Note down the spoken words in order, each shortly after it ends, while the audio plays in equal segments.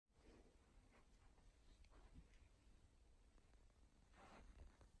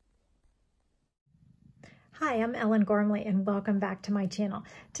Hi, I'm Ellen Gormley and welcome back to my channel.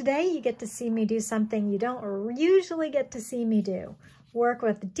 Today you get to see me do something you don't usually get to see me do. Work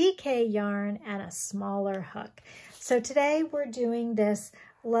with DK yarn and a smaller hook. So today we're doing this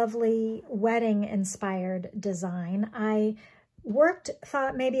lovely wedding inspired design. I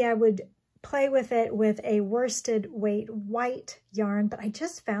thought maybe I would play with it with a worsted weight white yarn, but I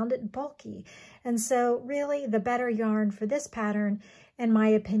just found it bulky. And so really the better yarn for this pattern, in my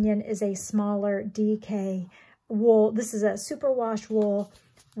opinion, is a smaller DK wool. This is a superwash wool,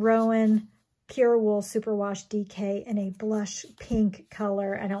 Rowan pure wool superwash DK in a blush pink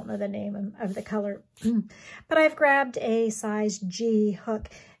color. I don't know the name of the color, but I've grabbed a size G hook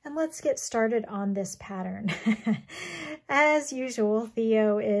and let's get started on this pattern. As usual,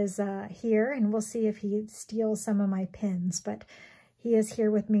 Theo is here and we'll see if he steals some of my pins, but he is here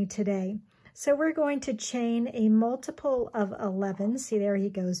with me today. So we're going to chain a multiple of 11. See, there he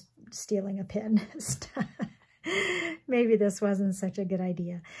goes stealing a pin. Maybe this wasn't such a good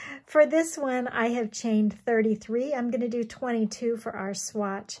idea. For this one, I have chained 33. I'm going to do 22 for our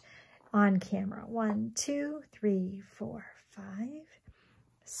swatch on camera. 1, 2, 3, 4, 5,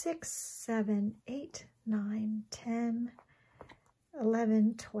 6, 7, 8, 9, 10,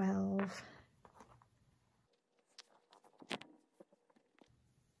 11, 12.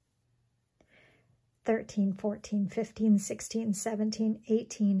 13, 14, 15, 16, 17,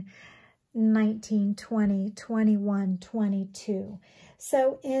 18, 19, 20, 21, 22.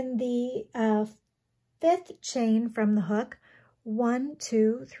 So in the fifth chain from the hook, 1,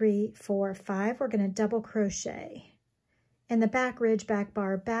 2, 3, 4, 5, we're going to double crochet in the back ridge, back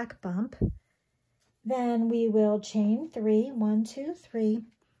bar, back bump. Then we will chain 3, 1, 2, 3,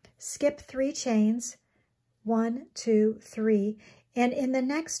 skip 3 chains, 1, 2, 3, and in the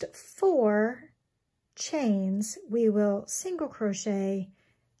next 4 chains, we will single crochet,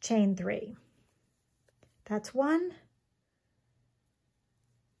 chain 3. That's 1.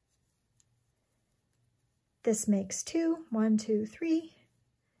 This makes 2. 1, 2, 3.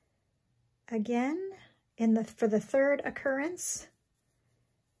 Again, for the third occurrence,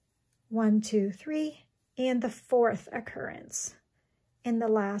 1, 2, 3, and the fourth occurrence in the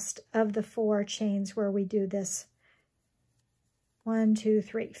last of the 4 chains where we do this 1, 2,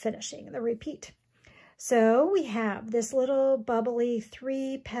 3, finishing the repeat. So we have this little bubbly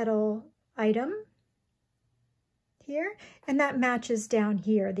 3-petal item here, and that matches down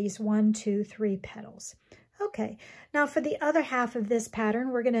here, these 1, 2, 3 petals. Okay, now for the other half of this pattern,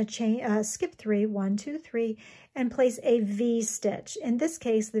 we're going to skip 3, 1, 2, 3, and place a V-stitch. In this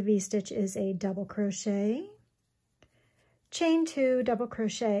case, the V-stitch is a double crochet, chain 2, double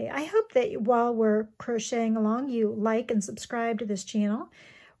crochet. I hope that while we're crocheting along, you like and subscribe to this channel.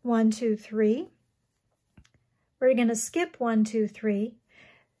 1, 2, 3. We're going to skip 1, 2, 3,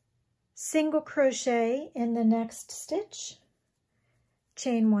 single crochet in the next stitch,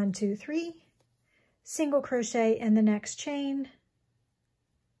 chain 1, 2, 3, single crochet in the next chain,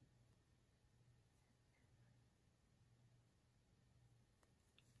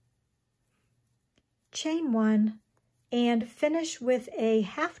 chain 1, and finish with a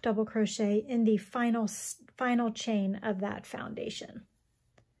half double crochet in the final chain of that foundation.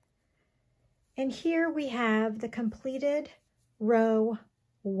 And here we have the completed row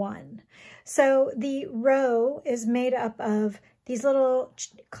 1. So the row is made up of these little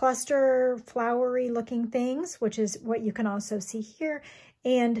cluster flowery looking things, which is what you can also see here,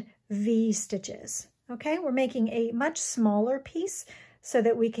 and V stitches. Okay, we're making a much smaller piece so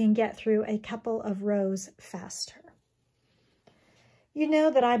that we can get through a couple of rows faster. You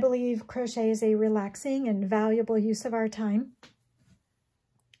know that I believe crochet is a relaxing and valuable use of our time.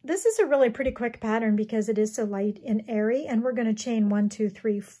 This is a really pretty quick pattern because it is so light and airy, and we're going to chain 1, 2,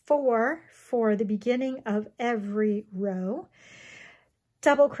 3, 4 for the beginning of every row.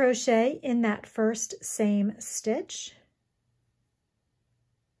 Double crochet in that first same stitch.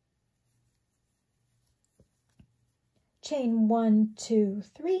 Chain 1, 2,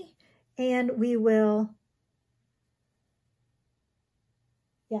 3, and we will,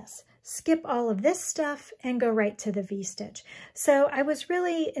 skip all of this stuff and go right to the V-stitch. So I was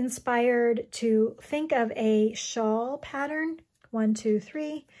really inspired to think of a shawl pattern, 1, 2,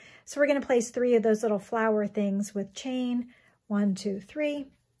 3. So we're going to place 3 of those little flower things with chain, 1, 2, 3,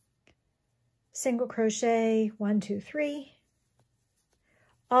 single crochet, 1, 2, 3,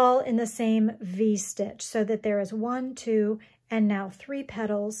 all in the same V-stitch so that there is 1, 2, and now 3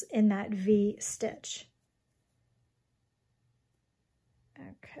 petals in that V-stitch.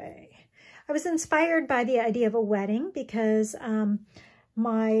 Okay, I was inspired by the idea of a wedding because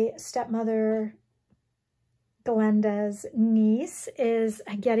my stepmother Glenda's niece is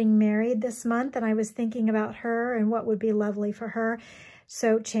getting married this month, and I was thinking about her and what would be lovely for her.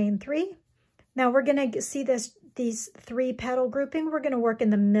 So chain 3. Now we're going to see these 3 petal grouping. We're going to work in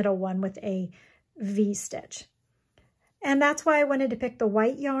the middle one with a V-stitch. And that's why I wanted to pick the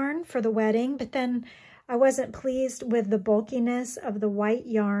white yarn for the wedding, but then I wasn't pleased with the bulkiness of the white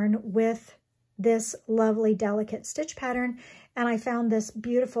yarn with this lovely delicate stitch pattern, and I found this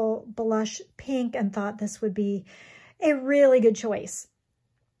beautiful blush pink and thought this would be a really good choice.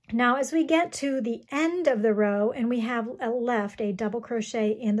 Now as we get to the end of the row and we have left a double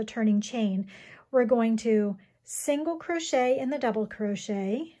crochet in the turning chain, we're going to single crochet in the double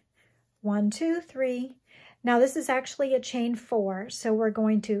crochet, 1, 2, 3. Now this is actually a chain 4, so we're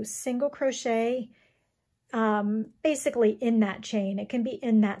going to single crochet basically in that chain. It can be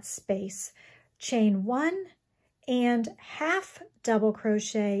in that space. Chain 1 and half double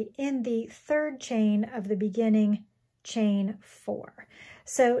crochet in the 3rd chain of the beginning chain 4.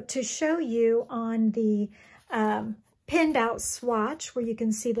 So to show you on the pinned out swatch where you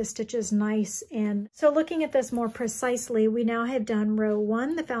can see the stitches nice, and so looking at this more precisely, we now have done row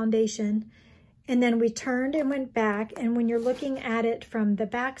 1, the foundation, and then we turned and went back, and when you're looking at it from the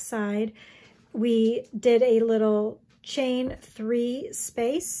back side, we did a little chain 3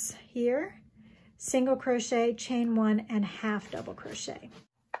 space here, single crochet, chain 1, and half double crochet.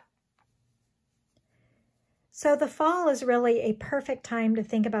 So the fall is really a perfect time to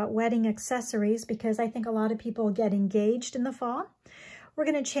think about wedding accessories because I think a lot of people get engaged in the fall. We're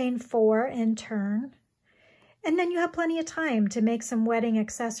going to chain 4 and turn. And then you have plenty of time to make some wedding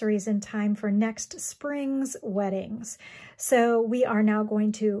accessories in time for next spring's weddings. So we are now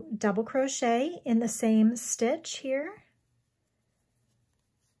going to double crochet in the same stitch here.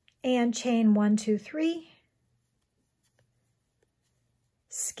 And chain 1, 2, 3.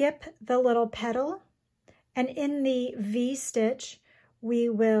 Skip the little petal. And in the V stitch, we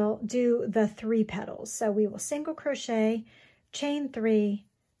will do the 3 petals. So we will single crochet, chain 3,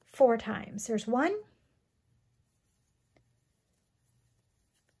 4 times. There's 1,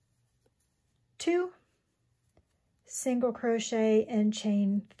 2, single crochet and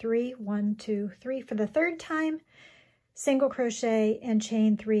chain 3, 1, 2, 3 for the 3rd time, single crochet and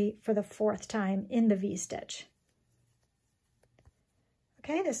chain 3 for the 4th time in the V stitch.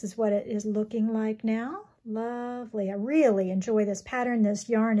 Okay, this is what it is looking like now. Lovely. I really enjoy this pattern. This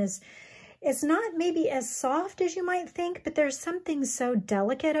yarn it's not maybe as soft as you might think, but there's something so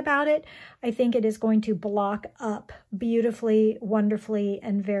delicate about it. I think it is going to block up beautifully, wonderfully,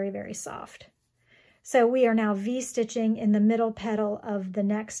 and very, very soft. So we are now V-stitching in the middle petal of the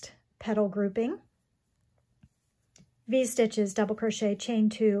next petal grouping. V-stitches, double crochet, chain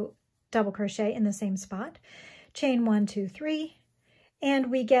 2, double crochet in the same spot, chain 1, 2, 3,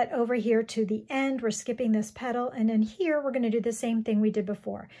 and we get over here to the end. We're skipping this petal, and in here we're going to do the same thing we did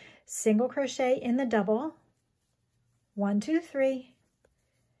before. Single crochet in the double, 1, 2, 3,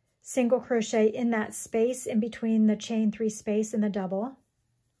 single crochet in that space in between the chain 3 space and the double,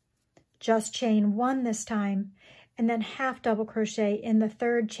 just chain 1 this time, and then half double crochet in the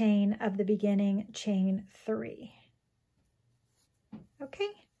 3rd chain of the beginning, chain 3. Okay,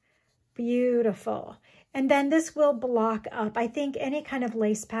 beautiful. And then this will block up. I think any kind of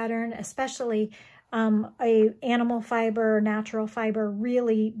lace pattern, especially a animal fiber, natural fiber,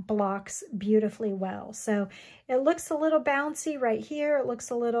 really blocks beautifully well. So it looks a little bouncy right here. It looks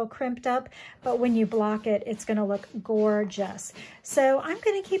a little crimped up, but when you block it, it's going to look gorgeous. So I'm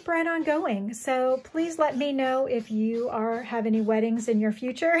going to keep right on going. So please let me know if you have any weddings in your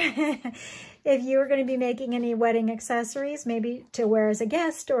future. If you're going to be making any wedding accessories, maybe to wear as a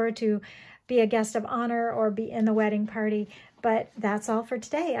guest or to be a guest of honor or be in the wedding party. But that's all for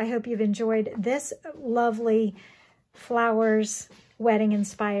today. I hope you've enjoyed this lovely flowers wedding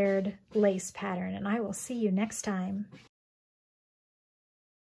inspired lace pattern, and I will see you next time.